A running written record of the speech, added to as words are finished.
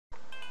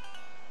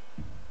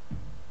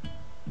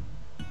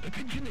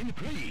attention and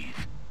praise.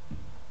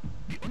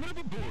 The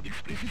Honorable Board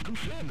expresses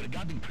concern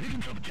regarding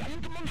presence of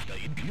giant monster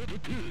in Kyoto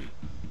 2.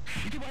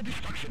 Citywide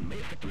destruction may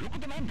affect local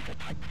demand for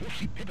Type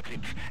 4C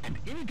paperclips, and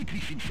any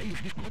decrease in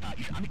sales this quarter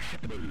is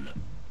unacceptable.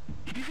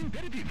 It is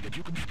imperative that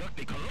you construct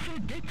a colossal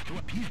gate to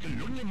appease the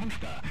lonely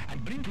monster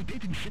and bring to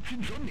date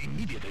Inception Zone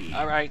immediately.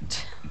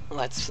 Alright,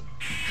 let's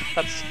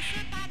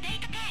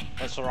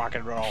rock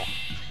and roll.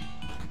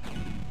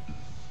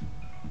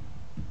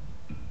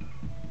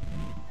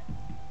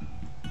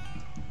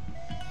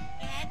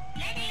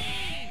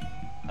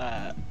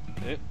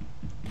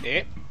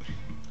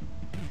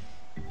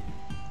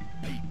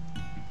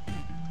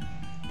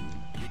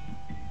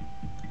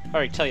 I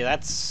already tell you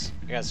that's...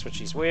 I gotta switch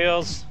these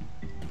wheels.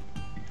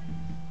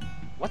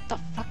 What the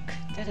fuck?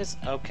 That is...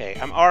 Okay,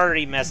 I'm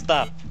already messed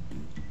up.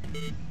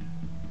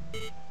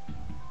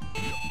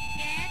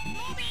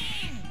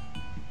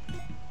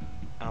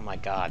 Oh my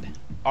god.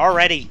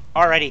 Already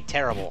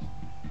terrible.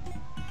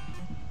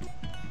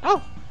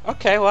 Oh,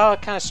 okay, well,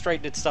 it kind of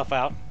straightened its stuff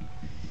out.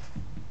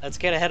 Let's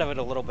get ahead of it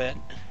a little bit.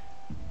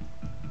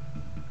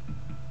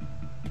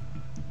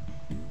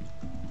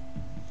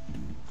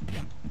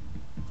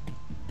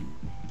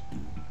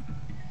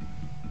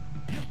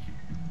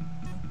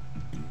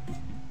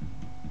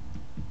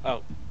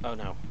 Oh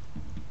no.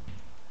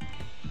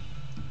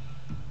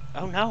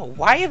 Oh no,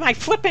 why am I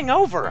flipping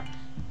over?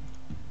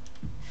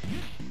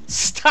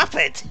 Stop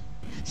it!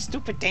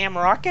 Stupid damn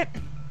rocket!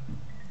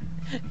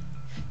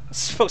 It's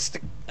supposed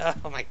to...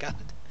 Oh my god.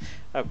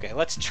 Okay,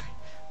 let's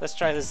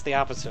try this the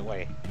opposite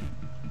way.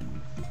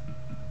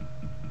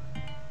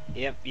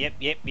 Yep.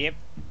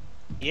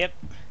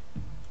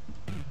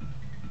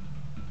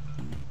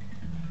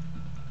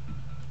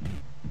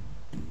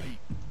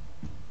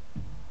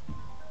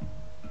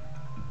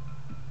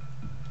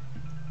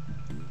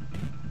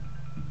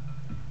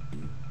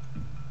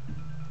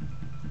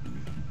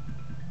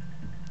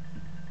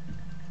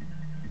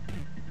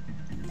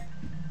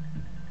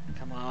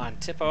 Come on,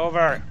 tip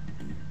over.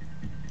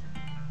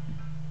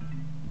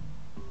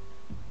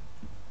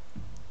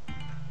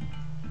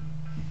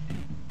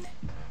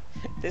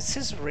 This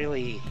is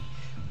really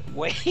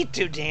way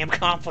too damn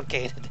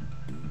complicated.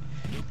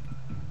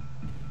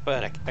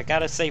 But I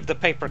gotta save the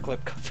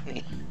paperclip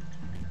company.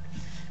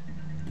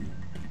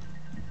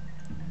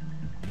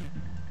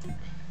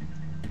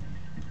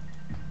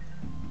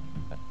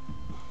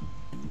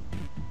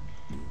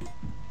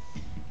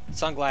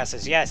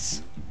 Sunglasses,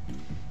 yes.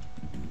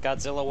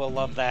 Godzilla will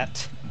love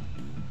that.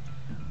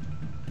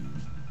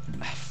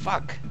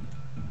 Fuck.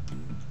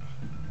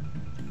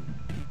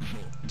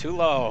 Too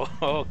low.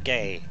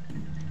 Okay.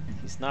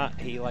 He's not.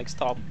 He likes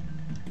tall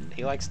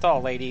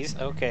ladies.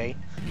 Okay.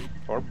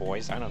 Or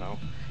boys. I don't know.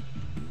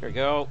 Here we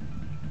go.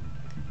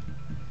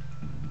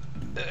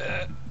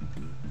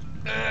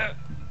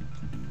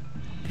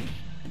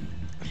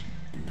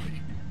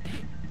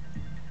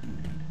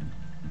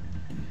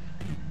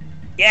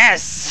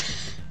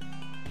 Yes!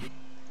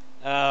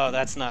 Oh,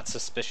 that's not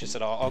suspicious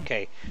at all.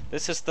 Okay.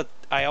 This is the...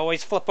 I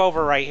always flip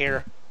over right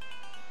here.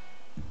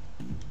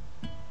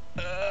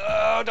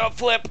 Oh, don't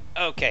flip!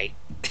 Okay.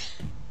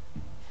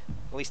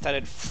 At least I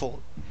did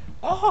full...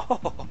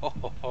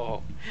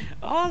 Oh!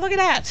 Oh, look at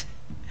that!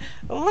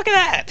 Look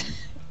at that!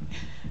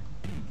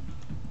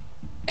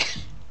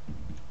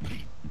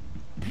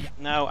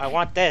 No, I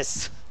want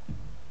this.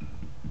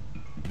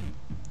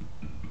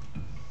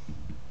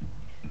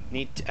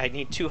 I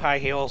need 2 high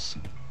heels,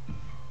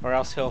 or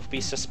else he'll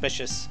be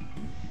suspicious.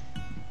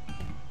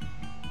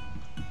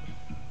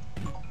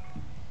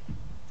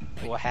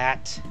 Oh, a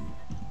hat.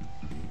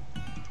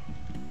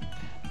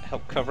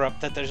 Help cover up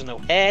that there's no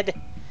head.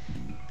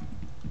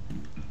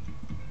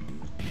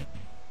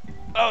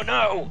 Oh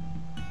no!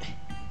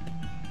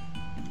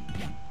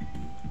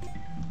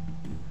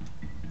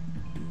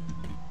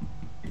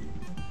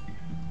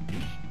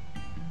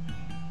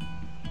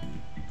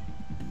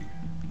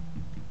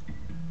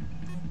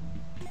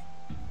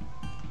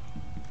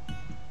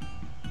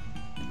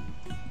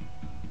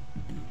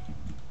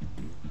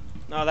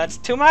 No, that's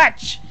too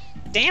much!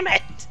 Damn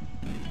it!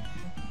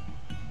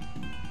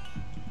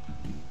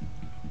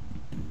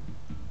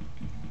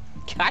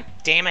 God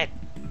damn it!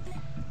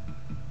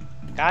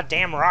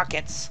 Goddamn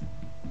rockets!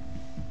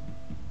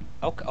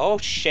 Oh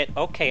shit!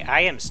 Okay,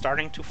 I am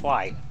starting to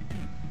fly.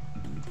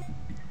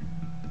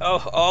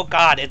 Oh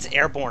god, it's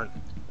airborne.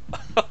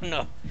 Oh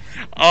no!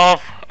 Oh,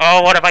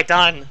 what have I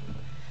done?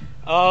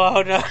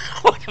 Oh no!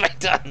 What have I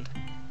done?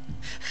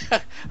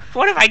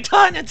 What have I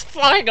done? It's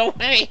flying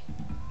away!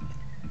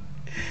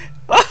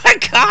 Oh my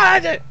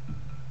god!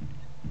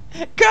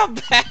 Come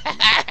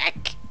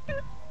back!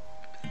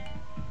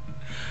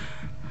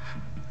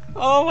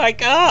 Oh my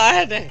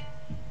god!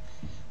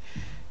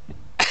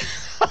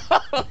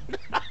 Oh no!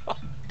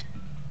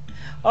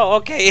 Oh,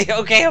 okay.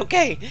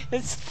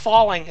 It's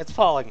falling.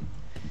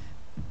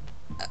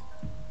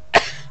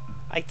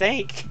 I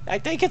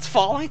think it's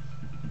falling.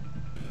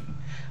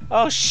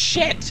 Oh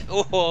shit!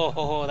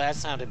 Oh, that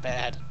sounded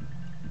bad.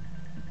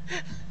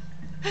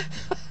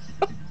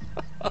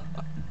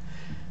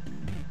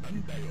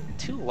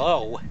 Too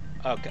low.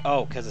 Okay.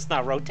 Oh, because it's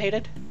not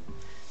rotated?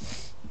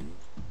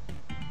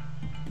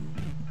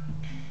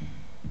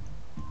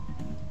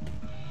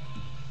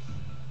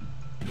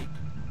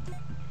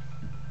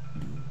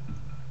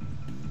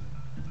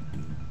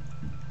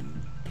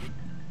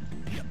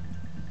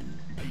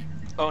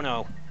 Oh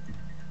no.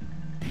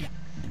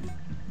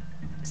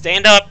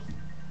 Stand up!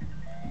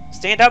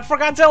 Stand up for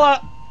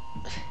Godzilla!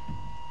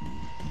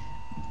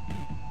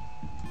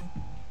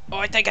 Oh,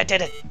 I think I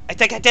did it! I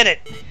think I did it!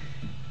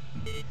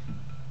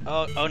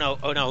 Oh no,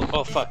 oh no,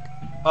 oh fuck.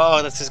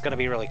 Oh, this is gonna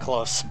be really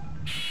close.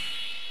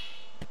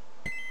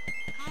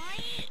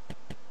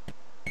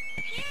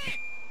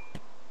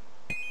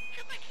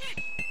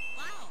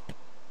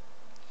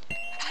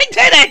 I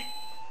did it!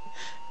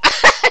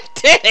 I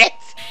did it!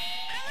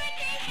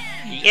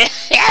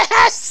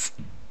 Yes!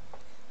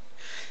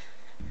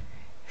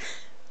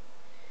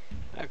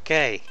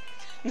 Okay.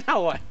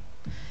 Now what?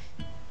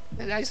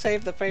 Did I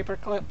save the paper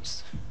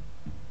clips?